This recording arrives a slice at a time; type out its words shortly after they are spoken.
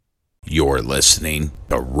You're listening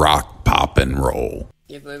to Rock, Pop, and Roll.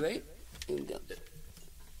 Everybody ready? Here we go.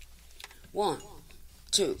 1,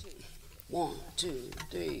 2, 1, 2,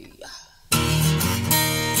 3.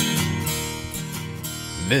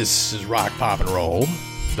 This is Rock, Pop, and Roll,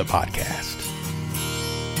 the podcast.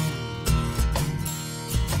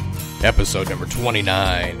 Episode number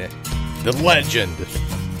 29, The Legend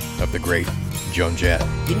of the Great Joan Jett.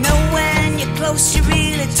 You know when you're close, you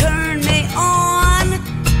really turn me on.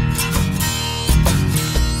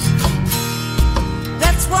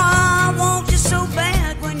 That's why I want you so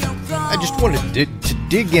bad when you're gone. I just wanted to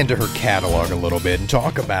dig into her catalog a little bit and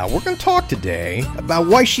talk about, we're going to talk today about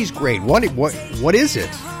why she's great. What is it?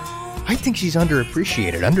 I think she's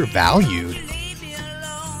underappreciated, undervalued.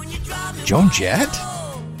 Joan Jett?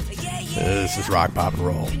 This is Rock, Pop, and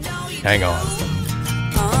Roll. Hang on.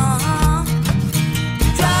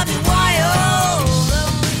 Drive me wild.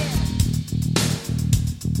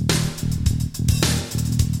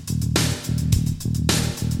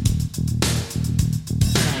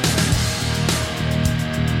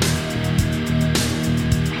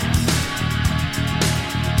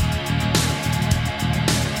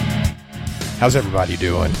 How's everybody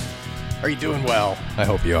doing? Are you doing well? I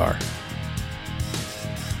hope you are.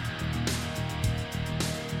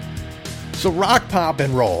 So Rock, Pop,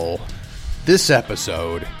 and Roll, this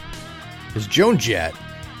episode is Joan Jett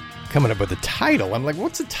coming up with a title. I'm like,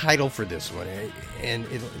 what's the title for this one? And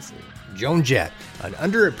it's Joan Jett, an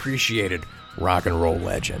underappreciated rock and roll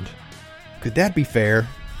legend. Could that be fair?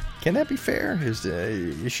 Can that be fair? Is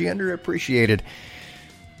she underappreciated?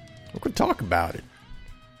 We're going to talk about it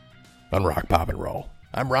on Rock, Pop, and Roll.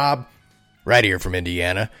 I'm Rob, right here from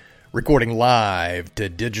Indiana, recording live to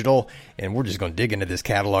digital, and we're just going to dig into this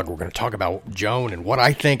catalog. We're going to talk about Joan and what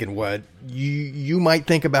I think and what you might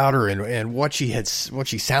think about her and what she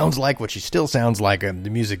sounds like, what she still sounds like, and the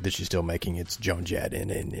music that she's still making. It's Joan Jett,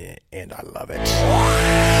 and I love it.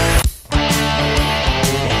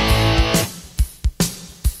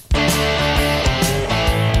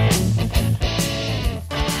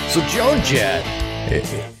 So Joan Jett,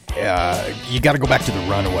 you got to go back to the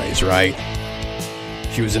Runaways, right?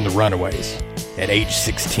 She was in the Runaways at age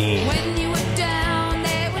 16.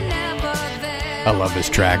 I love this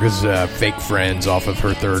track. This is Fake Friends off of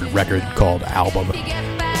her third record called Album.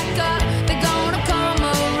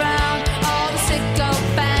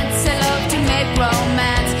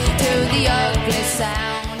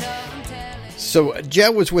 So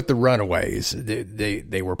Jett was with the Runaways.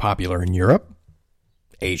 They were popular in Europe,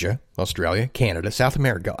 Asia, Australia, Canada, South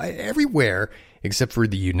America, everywhere except for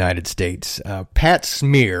the United States. Pat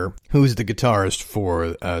Smear, who's the guitarist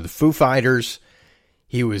for the Foo Fighters,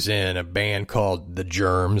 he was in a band called The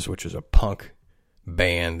Germs, which was a punk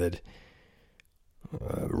band that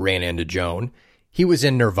ran into Joan. He was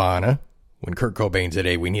in Nirvana. When Kurt Cobain said,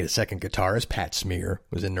 hey, we need a second guitarist, Pat Smear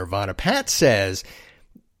was in Nirvana. Pat says,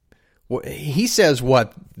 what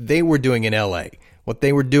they were doing in L.A., what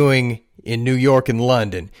they were doing in New York and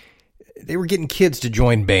London, they were getting kids to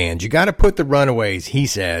join bands. You got to put the Runaways, he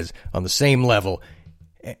says, on the same level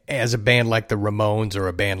as a band like the Ramones or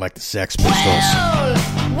a band like the Sex Pistols. Well,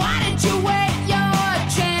 why didn't you wait? Your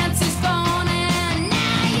chances gone and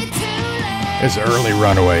now you're too late. It's early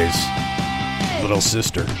Runaways, little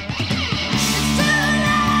sister.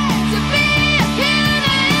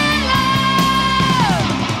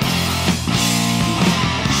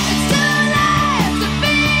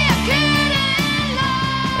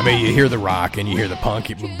 I mean, you hear the rock and you hear the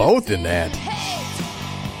punk, both in that.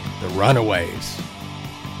 The Runaways.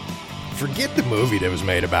 Forget the movie that was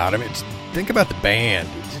made about them. Think about the band.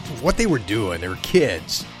 What they were doing. They were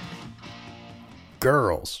kids.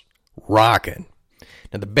 Girls. Rocking.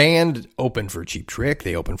 Now, the band opened for Cheap Trick.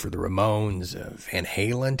 They opened for the Ramones, Van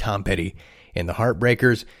Halen, Tom Petty, and the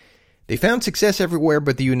Heartbreakers. They found success everywhere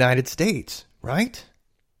but the United States, right?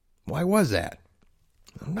 Why was that?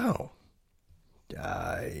 I don't know.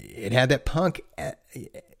 It had that punk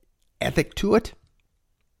ethic to it.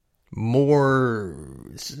 More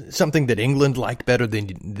something that England liked better than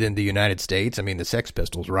the United States. I mean, the Sex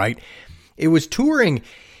Pistols, right? It was touring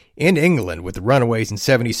in England with the Runaways in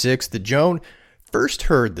 76 that Joan first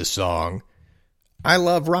heard the song, I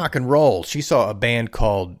Love Rock and Roll. She saw a band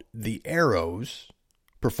called The Arrows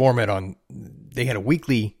perform it on, they had a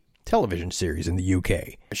weekly television series in the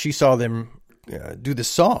UK. She saw them do the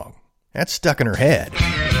song. That stuck in her head.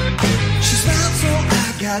 She smiled, so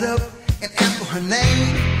I got up and asked for her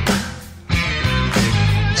name.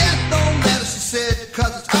 That don't matter, she said,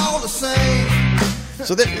 'cause it's all the same.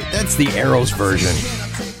 So that's the Arrows version.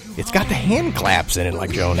 It's got the hand claps in it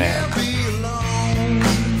like Joan had.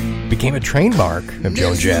 became a trademark of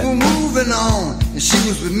Joan Jett. We were moving on, and she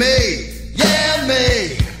was with me. Yeah,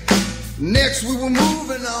 me. Next, we were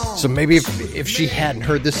moving on. So maybe if she hadn't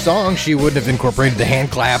heard this song, she wouldn't have incorporated the hand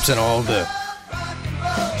claps and all the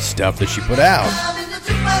stuff that she put out.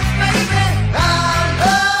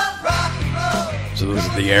 So those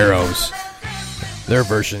are the Arrows. Their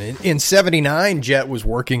version. In 79, Jett was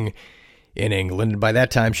working in England. By that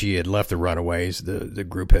time, she had left the Runaways. The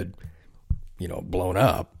group had, blown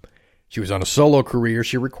up. She was on a solo career.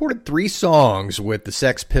 She recorded 3 songs with the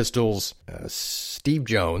Sex Pistols, Steve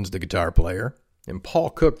Jones, the guitar player, and Paul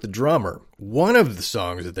Cook, the drummer. One of the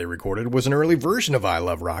songs that they recorded was an early version of I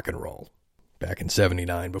Love Rock and Roll back in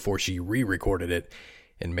 79 before she re-recorded it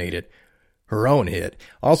and made it her own hit.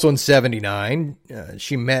 Also in 79,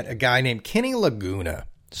 she met a guy named Kenny Laguna,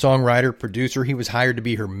 songwriter, producer. He was hired to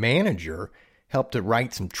be her manager, helped to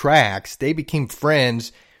write some tracks. They became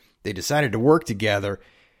friends. They decided to work together.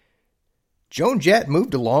 Joan Jett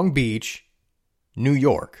moved to Long Beach, New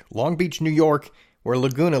York. Long Beach, New York, where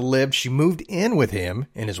Laguna lived. She moved in with him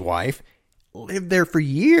and his wife, lived there for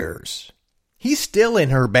years. He's still in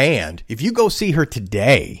her band. If you go see her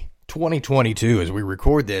today, 2022, as we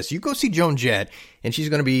record this, you go see Joan Jett, and she's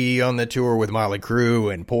going to be on the tour with Motley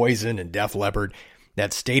Crue and Poison and Def Leppard,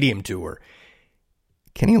 that stadium tour.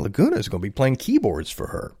 Kenny Laguna is going to be playing keyboards for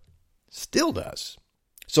her. Still does.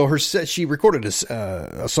 So she recorded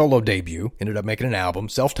a solo debut, ended up making an album,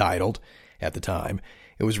 self-titled at the time.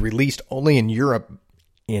 It was released only in Europe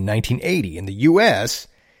in 1980. In the U.S.,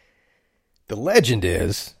 the legend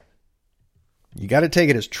is, you got to take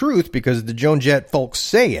it as truth because the Joan Jett folks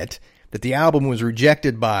say it, that the album was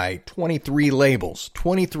rejected by 23 labels.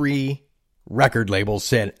 23 record labels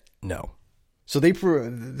said no. So they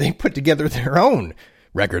put together their own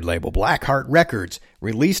record label, Blackheart Records,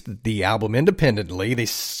 released the album independently. They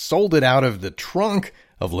sold it out of the trunk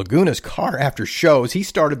of Laguna's car after shows. He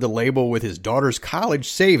started the label with his daughter's college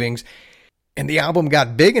savings, and the album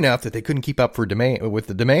got big enough that they couldn't keep up with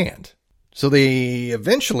the demand. So they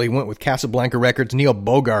eventually went with Casablanca Records. Neil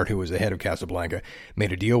Bogart, who was the head of Casablanca,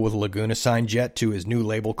 made a deal with Laguna, signed Jett to his new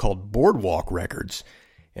label called Boardwalk Records,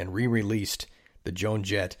 and re-released the Joan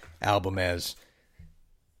Jett album as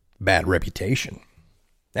Bad Reputation.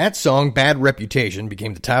 That song, Bad Reputation,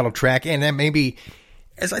 became the title track, and that maybe,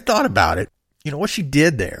 as I thought about it, what she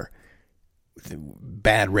did there, with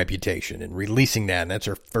Bad Reputation, and releasing that, and that's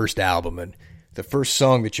her first album, and the first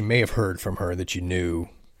song that you may have heard from her that you knew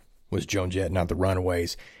was Joan Jett, not the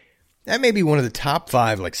Runaways. That may be one of the top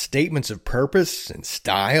 5 statements of purpose and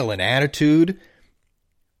style and attitude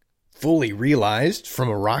fully realized from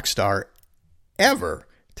a rock star ever.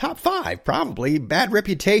 Top 5, probably. Bad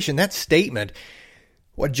Reputation, that statement,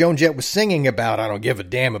 what Joan Jett was singing about, I don't give a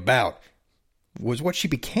damn about, was what she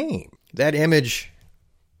became. That image,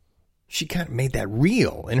 she kind of made that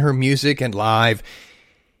real in her music and live.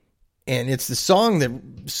 And it's the song that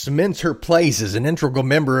cements her place as an integral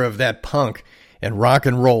member of that punk and rock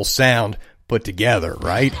and roll sound put together,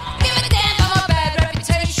 right? Give a damn for my bad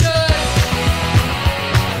reputation.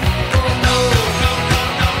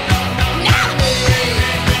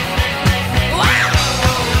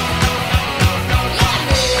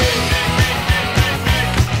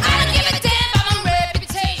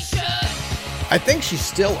 I think she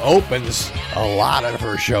still opens a lot of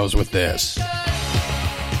her shows with this.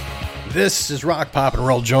 This is Rock, Pop, and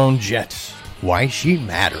Roll Joan Jett. Why She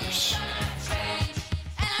Matters.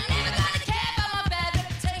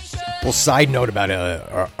 Well, side note about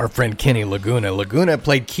our friend Kenny Laguna. Laguna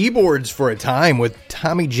played keyboards for a time with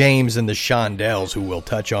Tommy James and the Shondells, who we'll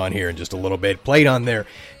touch on here in just a little bit. Played on their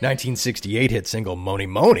 1968 hit single, Mony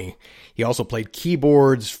Mony. He also played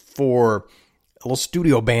keyboards for a little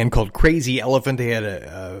studio band called Crazy Elephant. They had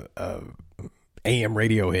a AM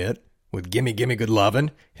radio hit with Gimme Gimme Good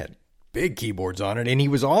Lovin'. Had big keyboards on it. And he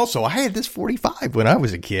was also, I had this 45 when I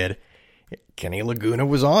was a kid. Kenny Laguna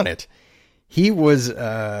was on it. He was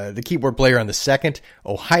the keyboard player on the second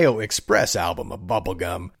Ohio Express album, a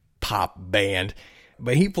bubblegum pop band.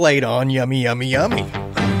 But he played on Yummy Yummy Yummy.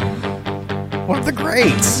 One of the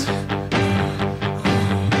greats.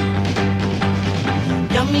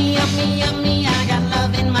 Yummy, yummy, yummy, I got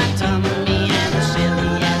love in my tummy and as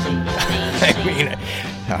silly as it I mean,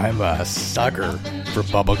 I'm a sucker for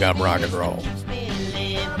bubblegum rock and roll.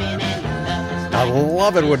 I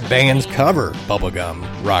love it when bands cover bubblegum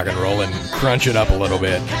rock and roll and crunch it up a little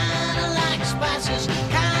bit.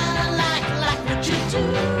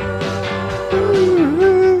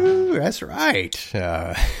 Ooh, that's right.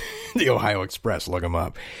 The Ohio Express, look them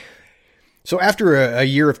up. So after a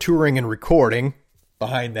year of touring and recording,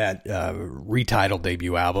 behind that retitled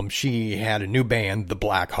debut album, she had a new band, the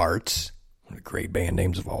Blackhearts, one of the great band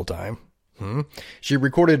names of all time. She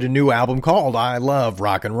recorded a new album called I Love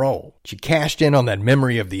Rock and Roll. She cashed in on that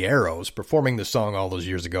memory of the Arrows, performing the song all those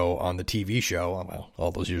years ago on the TV show. Well, all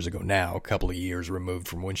those years ago now, a couple of years removed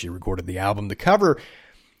from when she recorded the album. The cover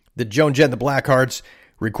that Joan Jett and the Blackhearts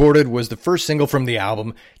recorded was the first single from the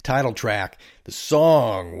album, title track. The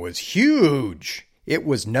song was huge. It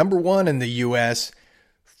was number one in the U.S.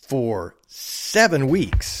 for 7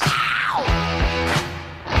 weeks. Smiled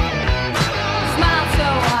so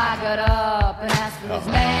I got up and asked for his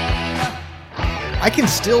name. I can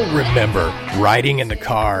still remember riding in the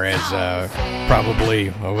car as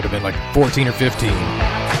probably, I would have been like 14 or 15,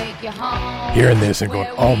 Take you home. hearing this and going,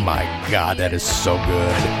 oh my God, that is so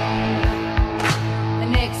good. The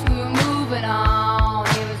next we were moving on.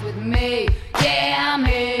 He was with me. Yeah,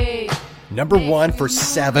 me. Number one for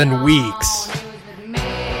 7 weeks. He was with me.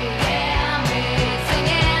 Yeah, me.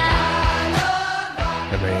 Singing.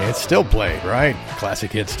 I mean, it's still played, right?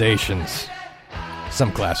 Classic hit stations.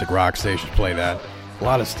 Some classic rock stations play that. A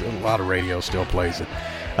lot of radio still plays it.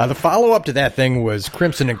 The follow-up to that thing was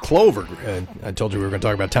Crimson and Clover. I told you we were going to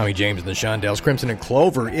talk about Tommy James and the Shondells. Crimson and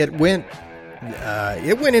Clover. It went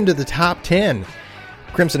into the top 10.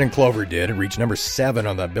 Crimson and Clover did. It reached number 7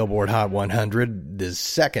 on the Billboard Hot 100, the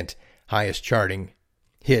second highest charting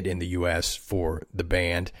hit in the U.S. for the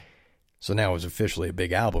band. So now it was officially a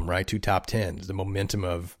big album, right? 2 top 10s. The momentum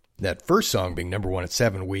of that first song being number 1 at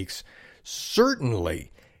 7 weeks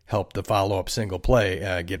certainly helped the follow-up single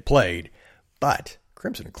get played, but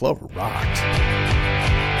Crimson and Clover rocked.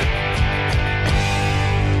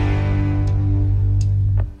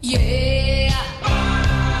 Yeah.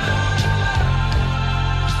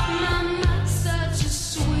 Mama, such a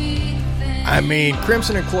sweet thing. I mean,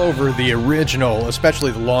 Crimson and Clover, the original,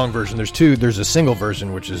 especially the long version, there's a single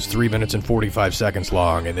version which is 3 minutes and 45 seconds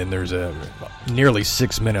long, and then there's a nearly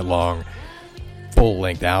 6 minute long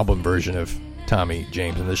full-length album version of Tommy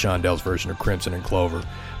James and the Shondells version of Crimson and Clover.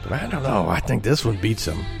 But I don't know, I think this one beats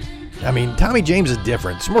them. I mean, Tommy James is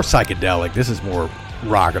different. It's more psychedelic. This is more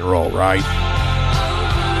rock and roll, right?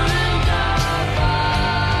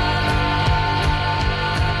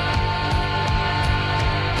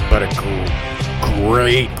 But a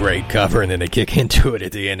great cover, and then they kick into it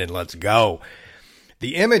at the end and let's go.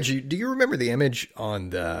 The image, do you remember the image on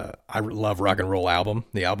the I Love Rock and Roll album,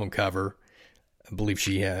 the album cover? I believe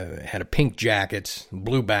she had a pink jacket,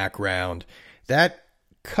 blue background. That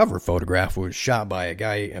cover photograph was shot by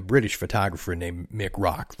a British photographer named Mick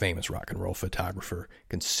Rock, famous rock and roll photographer,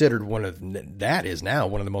 considered that is now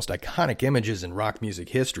one of the most iconic images in rock music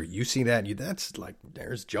history. You see that, that's like,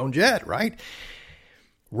 there's Joan Jett, right?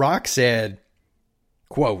 Rock said,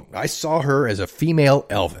 quote, I saw her as a female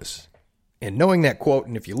Elvis. And knowing that quote,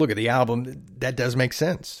 and if you look at the album, that does make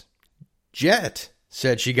sense. Jett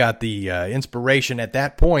said she got the inspiration at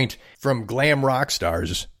that point from glam rock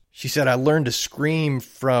stars. She said, I learned to scream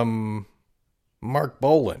from Mark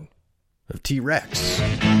Bolan of T-Rex.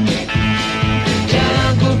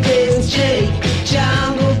 Jungle Biz Jake,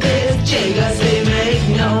 Jungle Biz Jake, I say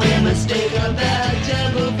make no mistake about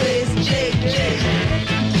Jungle Biz Jake.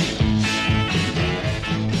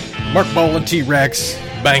 Mark Bolan, T-Rex,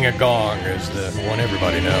 Bang a Gong is the one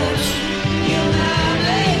everybody knows.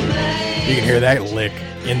 You can hear that lick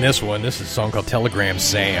in this one. This is a song called Telegram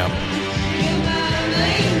Sam.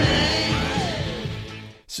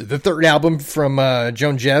 So the third album from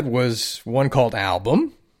Joan Jett was one called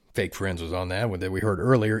Album. Fake Friends was on that we heard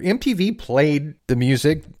earlier. MTV played the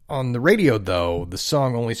music on the radio, though. The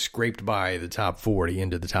song only scraped by the top 40,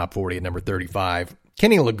 into the top 40 at number 35.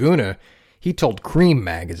 Kenny Laguna, he told Cream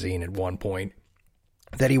magazine at one point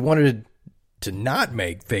that he wanted to not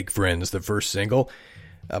make Fake Friends the first single,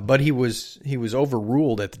 but he was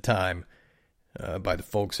overruled at the time by the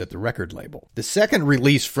folks at the record label. The second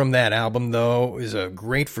release from that album, though, is a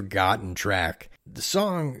great forgotten track. The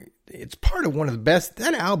song, it's part of one of the best.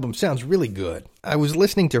 That album sounds really good. I was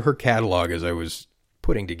listening to her catalog as I was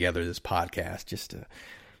putting together this podcast. Just to,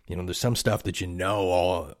 there's some stuff that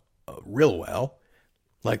all real well,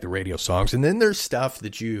 like the radio songs, and then there's stuff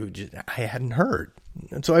that I hadn't heard.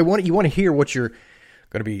 And so you want to hear what you're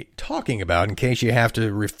going to be talking about in case you have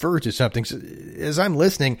to refer to something. So as I'm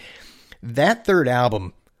listening, that third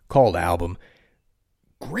album, called Album,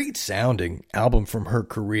 great sounding album from her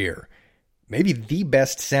career. Maybe the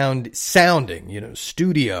best sounding,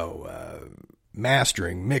 studio,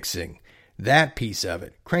 mastering, mixing, that piece of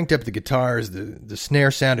it. Cranked up the guitars, the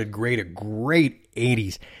snare sounded great, a great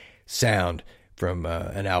 80s sound from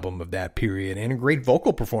an album of that period, and a great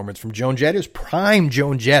vocal performance from Joan Jett. It was prime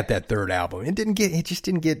Joan Jett, that third album.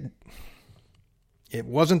 It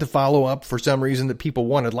wasn't the follow-up for some reason that people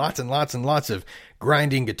wanted. Lots and lots and lots of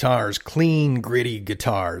grinding guitars, clean, gritty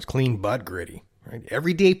guitars, clean but gritty. Right?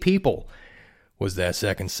 Everyday People was that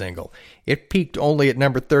second single. It peaked only at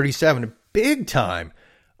number 37, a big time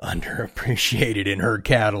underappreciated in her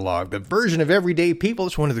catalog. The version of Everyday People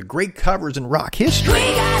is one of the great covers in rock history. We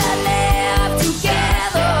gotta live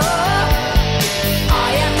together.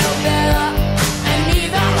 I am no better, and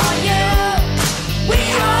neither are you. We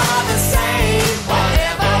are the same,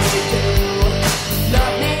 whatever we do.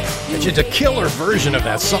 Love me. It's just a killer version of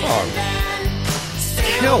that song.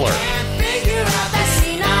 Killer. Figure out that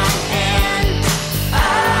scene I'm in. I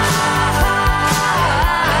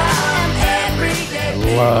am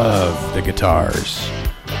everyday. Love the guitars.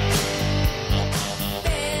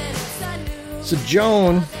 So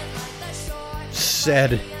Joan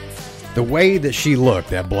said the way that she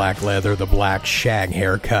looked, that black leather, the black shag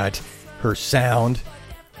haircut, her sound,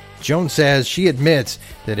 Joan says she admits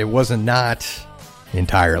that it was not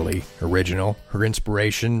entirely original. Her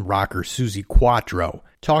inspiration, rocker Suzi Quatro.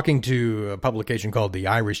 Talking to a publication called the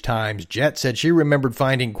Irish Times, Jett said she remembered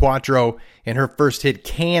finding Quatro in her first hit,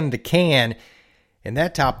 Can to Can, and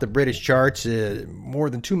that topped the British charts.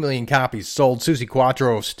 More than 2 million copies sold. Suzi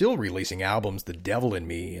Quatro still releasing albums. The Devil in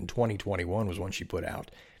Me in 2021 was one she put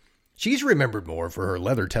out. She's remembered more for her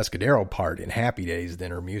leather Tuscadero part in Happy Days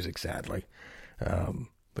than her music, sadly.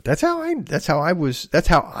 But that's how I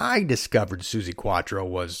discovered Suzi Quatro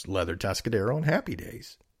was leather Tuscadero and Happy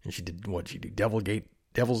Days. And she did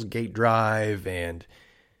Devil's Gate Drive, and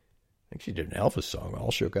I think she did an Elvis song,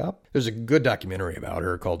 All Shook Up. There's a good documentary about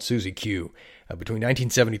her called Suzi Q. Between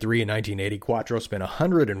 1973 and 1980, Quatro spent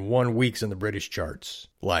 101 weeks in the British charts.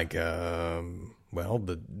 Like, the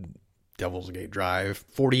Devil's Gate Drive,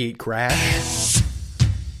 48 Crash.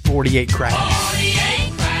 48 Crash.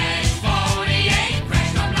 48 crash, 48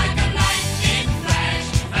 crash, come like a lightning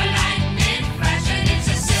flash, and it's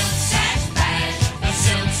a silk sash bash,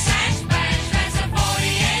 that's a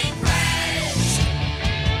 48 crash.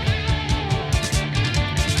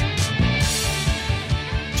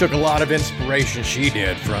 Took a lot of inspiration, she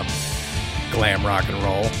did, from glam rock and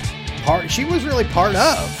roll. She was really part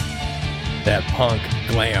of that punk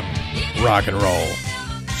glam rock and roll.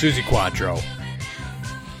 Suzi Quatro.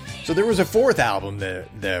 So there was a fourth album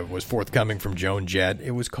that was forthcoming from Joan Jett. It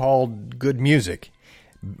was called Good Music.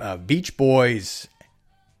 Beach Boys,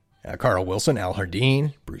 Carl Wilson, Al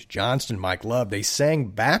Jardine, Bruce Johnston, Mike Love, they sang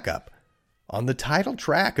backup on the title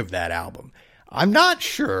track of that album. I'm not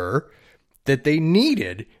sure that they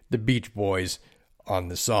needed the Beach Boys on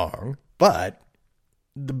the song, but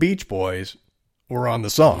the Beach Boys were on the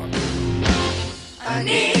song. I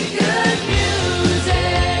need good music.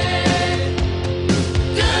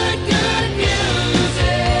 Good music.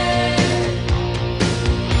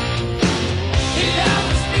 It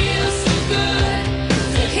always feels so good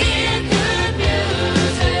to hear good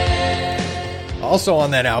music. Also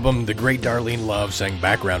on that album, the great Darlene Love sang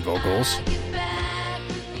background vocals.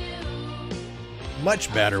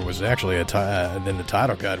 Much better was actually than the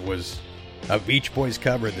title cut was a Beach Boys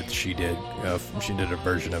cover that she did. She did a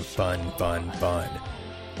version of Fun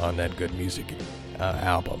on that Good Music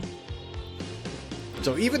album.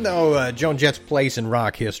 So even though Joan Jett's place in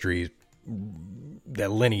rock history,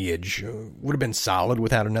 that lineage, would have been solid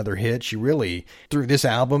without another hit, she really, through this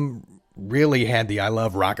album, really had the I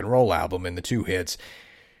Love Rock and Roll album and the two hits.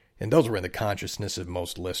 And those were in the consciousness of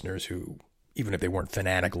most listeners who, even if they weren't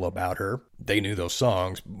fanatical about her, they knew those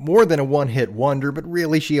songs. More than a one-hit wonder, but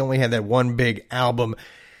really she only had that one big album.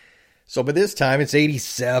 So by this time, it's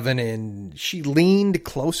 87, and she leaned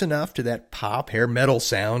close enough to that pop, hair metal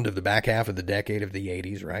sound of the back half of the decade of the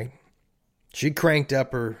 80s, right? She cranked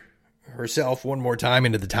up herself one more time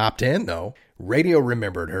into the top 10, though. Radio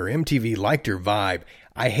remembered her. MTV liked her vibe.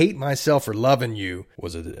 I Hate Myself for Loving You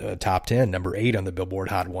was a top 10, number 8 on the Billboard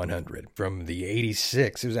Hot 100 from the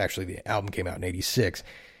 86. It was actually, the album came out in 86.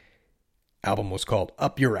 Album was called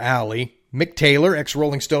Up Your Alley. Mick Taylor,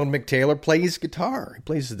 ex-Rolling Stone Mick Taylor, plays guitar. He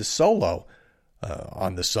plays the solo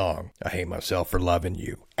on the song, I Hate Myself for Loving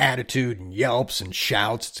You. Attitude and yelps and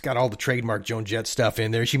shouts. It's got all the trademark Joan Jett stuff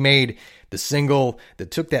in there. She made the single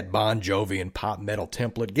that took that Bon Jovi and pop metal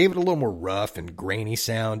template, gave it a little more rough and grainy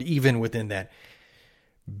sound, even within that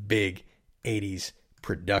big 80s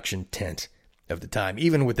production tent of the time.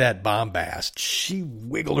 Even with that bombast, she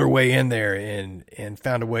wiggled her way in there and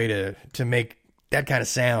found a way to make that kind of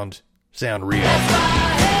sound real.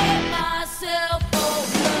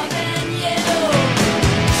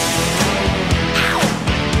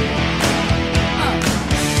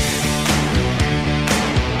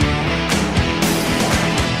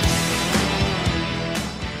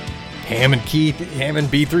 Hammond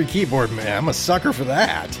B3 keyboard, man. I'm a sucker for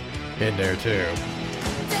that in there too.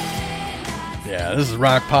 Yeah, this is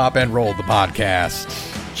Rock, Pop, and Roll, the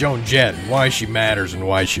podcast. Joan Jett, why she matters and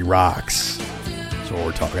why she rocks. That's what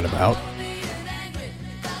we're talking about.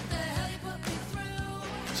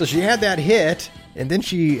 So she had that hit, and then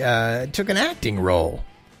she took an acting role.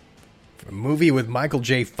 A movie with Michael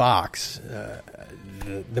J. Fox.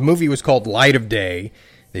 The movie was called Light of Day.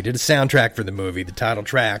 They did a soundtrack for the movie, the title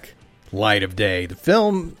track, Light of Day. The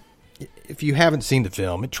film, if you haven't seen the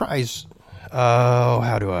film, it tries,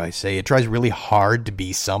 how do I say? It tries really hard to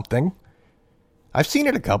be something. I've seen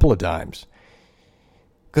it a couple of times.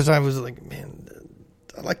 Because I was like, man,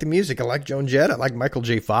 I like the music. I like Joan Jett. I like Michael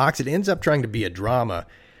J. Fox. It ends up trying to be a drama,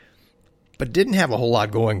 but didn't have a whole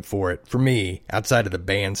lot going for it, for me, outside of the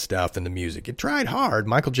band stuff and the music. It tried hard.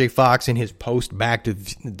 Michael J. Fox, in his post Back to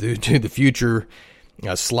the Future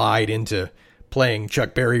slide into playing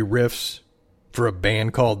Chuck Berry riffs for a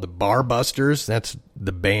band called the Barbusters. That's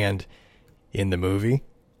the band in the movie.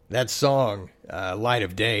 That song, Light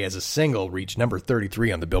of Day, as a single, reached number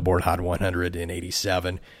 33 on the Billboard Hot 100 in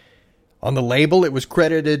 87. On the label, it was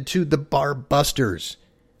credited to the Barbusters,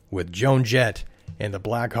 with Joan Jett and the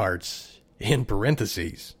Blackhearts in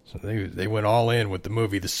parentheses. So they went all in with the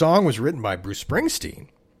movie. The song was written by Bruce Springsteen.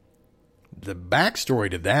 The backstory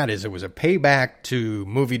to that is it was a payback to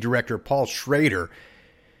movie director Paul Schrader,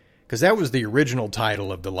 because that was the original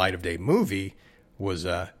title of the Light of Day movie, was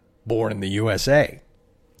Born in the USA.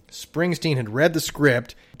 Springsteen had read the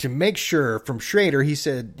script to make sure from Schrader. He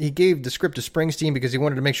said he gave the script to Springsteen because he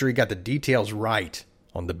wanted to make sure he got the details right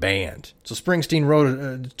on the band. So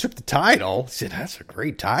Springsteen took the title. He said, that's a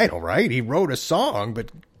great title, right? He wrote a song,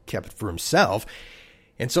 but kept it for himself.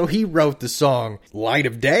 And so he wrote the song Light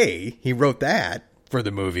of Day. He wrote that for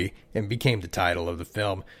the movie and became the title of the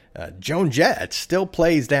film. Joan Jett still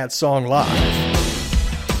plays that song live.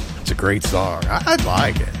 It's a great song. I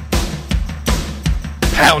like it.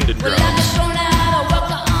 Pounding drums.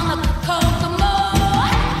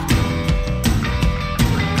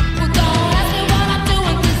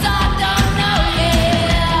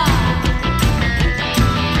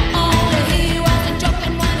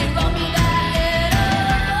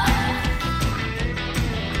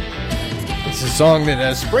 It's a song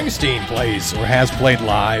that Springsteen plays or has played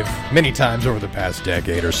live many times over the past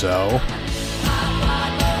decade or so.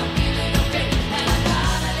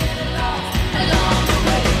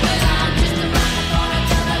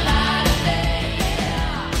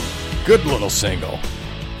 Good little single.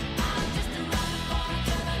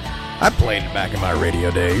 I played it back in my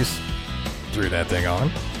radio days. Threw that thing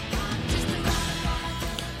on.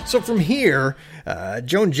 So from here,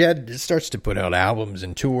 Joan Jett starts to put out albums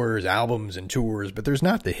and tours, but there's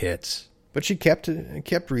not the hits. But she kept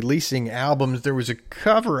releasing albums. There was a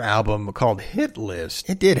cover album called Hit List.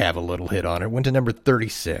 It did have a little hit on it. It went to number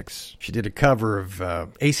 36. She did a cover of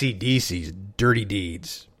AC/DC's Dirty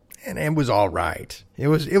Deeds. And it was all right. It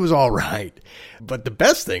was all right. But the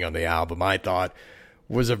best thing on the album, I thought,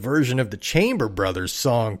 was a version of the Chamber Brothers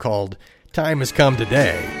song called Time Has Come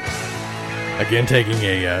Today. Again, taking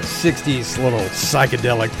a 60s little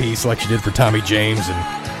psychedelic piece like she did for Tommy James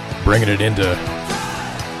and bringing it into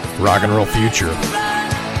rock and roll future.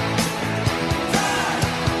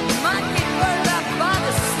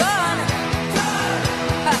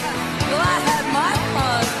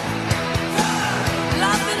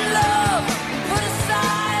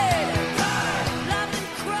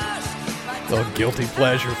 A little guilty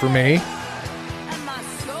pleasure for me.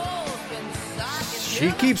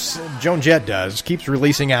 Joan Jett keeps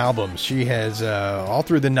releasing albums. She has, all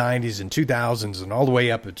through the 90s and 2000s and all the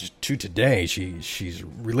way up to today, she's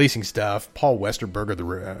releasing stuff. Paul Westerberg,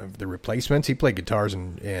 the Replacements, he played guitars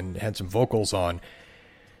and had some vocals on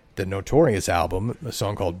the Notorious album, a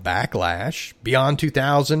song called Backlash. Beyond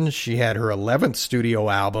 2000, she had her 11th studio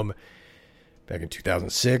album back in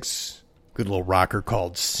 2006. Good little rocker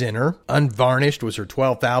called Sinner. Unvarnished was her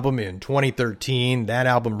 12th album in 2013. That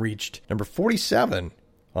album reached number 47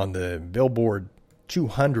 on the Billboard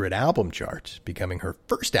 200 album charts, becoming her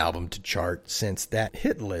first album to chart since that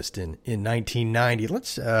hit list in 1990.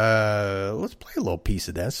 Let's play a little piece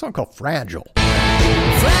of that. It's a song called Fragile.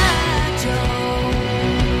 Fragile.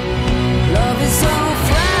 Love is so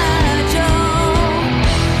fragile.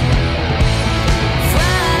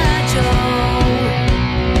 Fragile.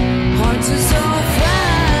 Hearts are so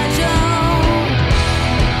fragile.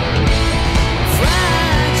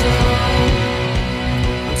 Fragile.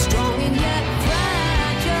 I'm strong and yet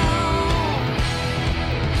fragile.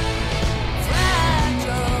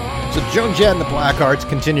 Fragile. So Joan Jett and the Blackhearts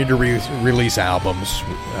continue to release albums,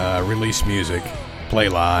 release music, play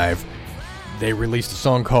live. they released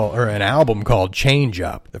an album called Change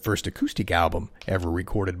Up, the first acoustic album ever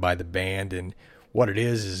recorded by the band. And what it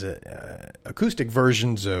is acoustic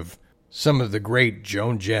versions of some of the great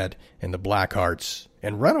Joan Jett and the Blackhearts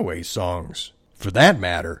and Runaways songs, for that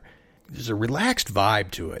matter. There's a relaxed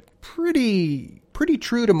vibe to it. Pretty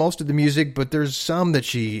true to most of the music, but there's some that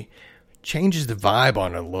she changes the vibe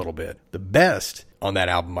on it a little bit. The best on that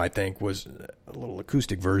album, I think, was a little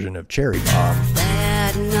acoustic version of Cherry Bomb.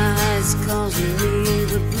 Bad nights causing me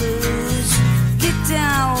the blues. Get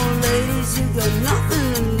down, ladies, you got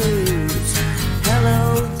nothing to lose.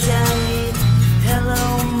 Hello, Daddy.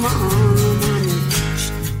 Hello, Mom.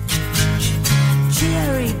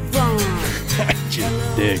 Cherry Bomb.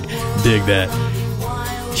 Just dig that.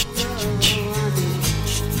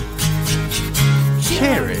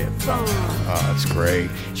 Cherry Bomb. Oh, that's great.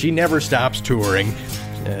 She never stops touring.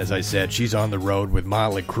 As I said, she's on the road with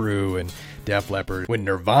Motley Crue and Def Leppard. When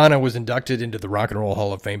Nirvana was inducted into the Rock and Roll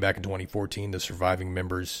Hall of Fame back in 2014, the surviving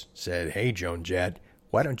members said, "Hey, Joan Jett,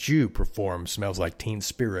 why don't you perform Smells Like Teen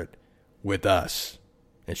Spirit with us?"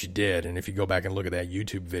 And she did. And if you go back and look at that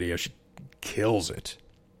YouTube video, she kills it.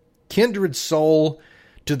 Kindred soul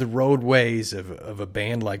to the roadways of a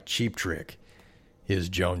band like Cheap Trick is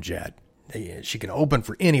Joan Jett. She can open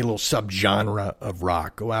for any little subgenre of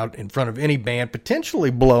rock, go out in front of any band, potentially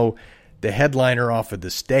blow the headliner off of the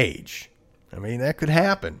stage. I mean, that could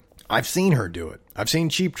happen. I've seen her do it. I've seen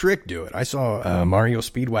Cheap Trick do it. I saw Mario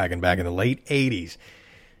Speedwagon back in the late 80s.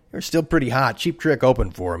 They're still pretty hot. Cheap Trick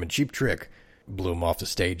opened for him, and Cheap Trick blew him off the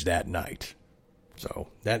stage that night. So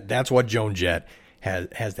that's what Joan Jett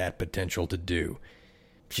has that potential to do.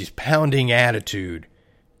 She's pounding attitude,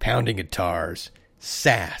 pounding guitars,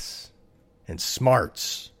 sass, and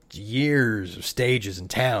smarts, years of stages and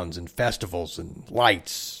towns and festivals and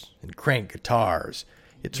lights and crank guitars.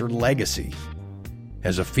 It's her legacy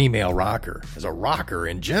as a female rocker, as a rocker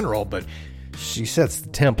in general, but she sets the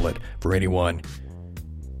template for any women,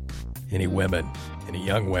 any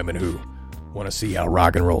young women who want to see how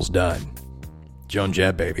rock and roll's done. Joan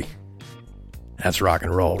Jett, baby. That's rock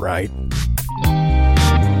and roll, right?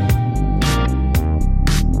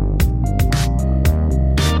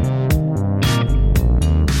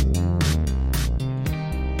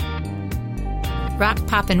 Rock,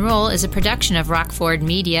 Pop, and Roll is a production of Rockforward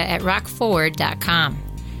Media at rockforward.com.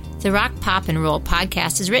 The Rock, Pop, and Roll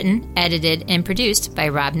podcast is written, edited, and produced by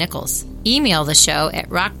Rob Nichols. Email the show at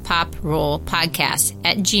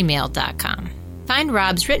rockpoprollpodcast@gmail.com. Find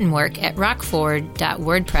Rob's written work at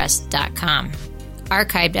rockforward.wordpress.com.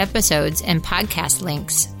 Archived episodes and podcast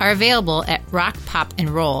links are available at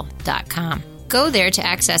rockpopandroll.com. Go there to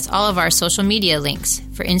access all of our social media links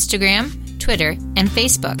for Instagram, Twitter, and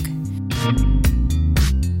Facebook.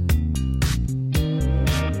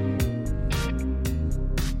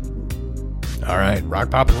 All right,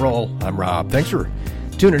 Rock, Pop, and Roll. I'm Rob. Thanks for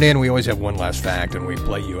tuning in. We always have one last fact, and we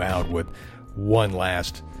play you out with one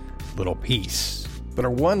last little piece. But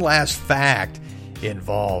our one last fact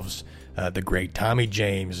involves the great Tommy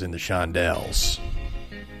James and the Shondells.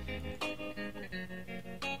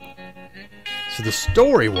 So the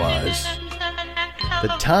story was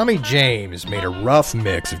that Tommy James made a rough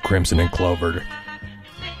mix of Crimson and Clover.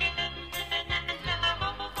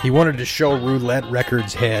 He wanted to show Roulette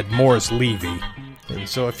Records head Morris Levy. And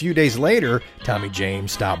so a few days later, Tommy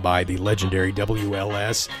James stopped by the legendary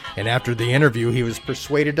WLS, and after the interview, he was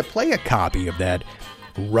persuaded to play a copy of that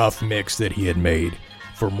rough mix that he had made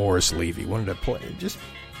for Morris Levy. Wanted to play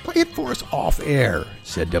it for us off air,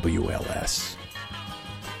 said WLS.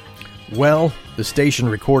 Well, the station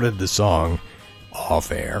recorded the song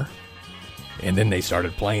off air, and then they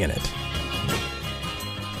started playing it.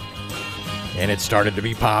 And it started to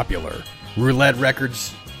be popular. Roulette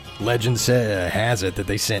Records legend has it that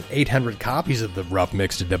they sent 800 copies of the rough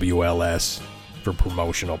mix to WLS for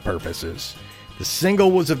promotional purposes. The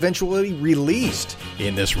single was eventually released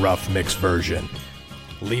in this rough mix version.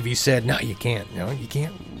 Levy said, "No, you can't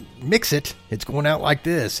mix it. It's going out like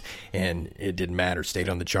this." And it didn't matter. Stayed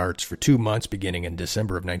on the charts for 2 months beginning in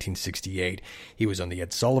December of 1968. He was on the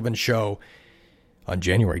Ed Sullivan Show. On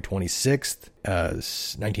January 26th,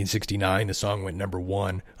 1969, the song went number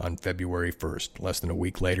one on February 1st. Less than a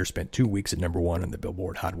week later, spent 2 weeks at number one on the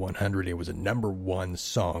Billboard Hot 100. It was a number one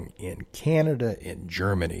song in Canada, in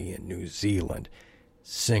Germany, in New Zealand,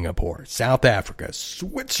 Singapore, South Africa,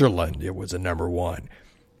 Switzerland. It was a number one.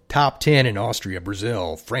 Top 10 in Austria,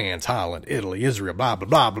 Brazil, France, Holland, Italy, Israel, blah, blah,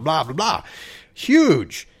 blah, blah, blah, blah, blah.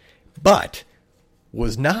 Huge, but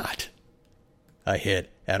was not a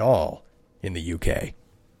hit at all in the UK.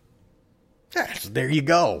 So there you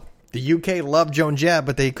go. The UK loved Joan Jett,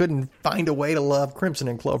 but they couldn't find a way to love Crimson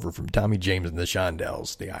and Clover from Tommy James and the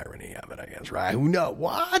Shondells. The irony of it, I guess, right? Who knows?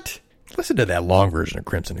 What? Listen to that long version of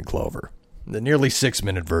Crimson and Clover. The nearly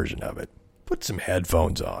 6-minute version of it. Put some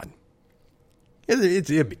headphones on.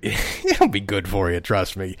 It'll be good for you,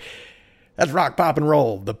 trust me. That's Rock, Pop, and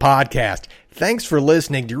Roll, the podcast. Thanks for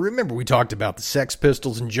listening. Do you remember we talked about the Sex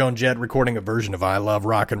Pistols and Joan Jett recording a version of I Love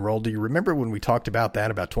Rock and Roll? Do you remember when we talked about that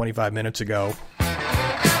about 25 minutes ago?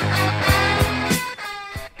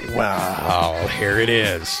 Well, here it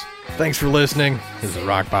is. Thanks for listening. This is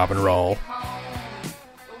Rock, Pop, and Roll.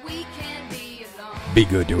 Be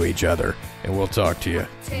good to each other, and we'll talk to you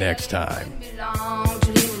next time.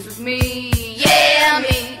 Yeah,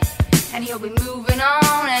 me. And he'll be moving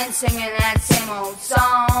on and singing that same old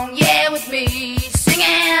song. Yeah, with me, singing.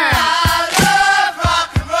 I love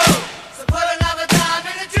rock and roll. So put another dime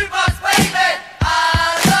in the jukebox, baby.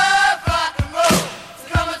 I love rock and roll. So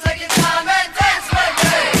come and take your time and dance with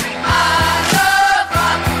me. I love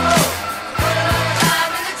rock and roll. So put another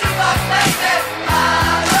dime in the jukebox, baby.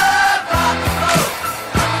 I love rock and roll.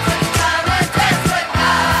 Come and take your time and dance with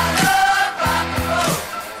me. I love rock and roll.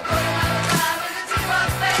 So put another dime in the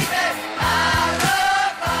jukebox, baby.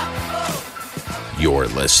 You're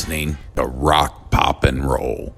listening to Rock, Pop, and Roll.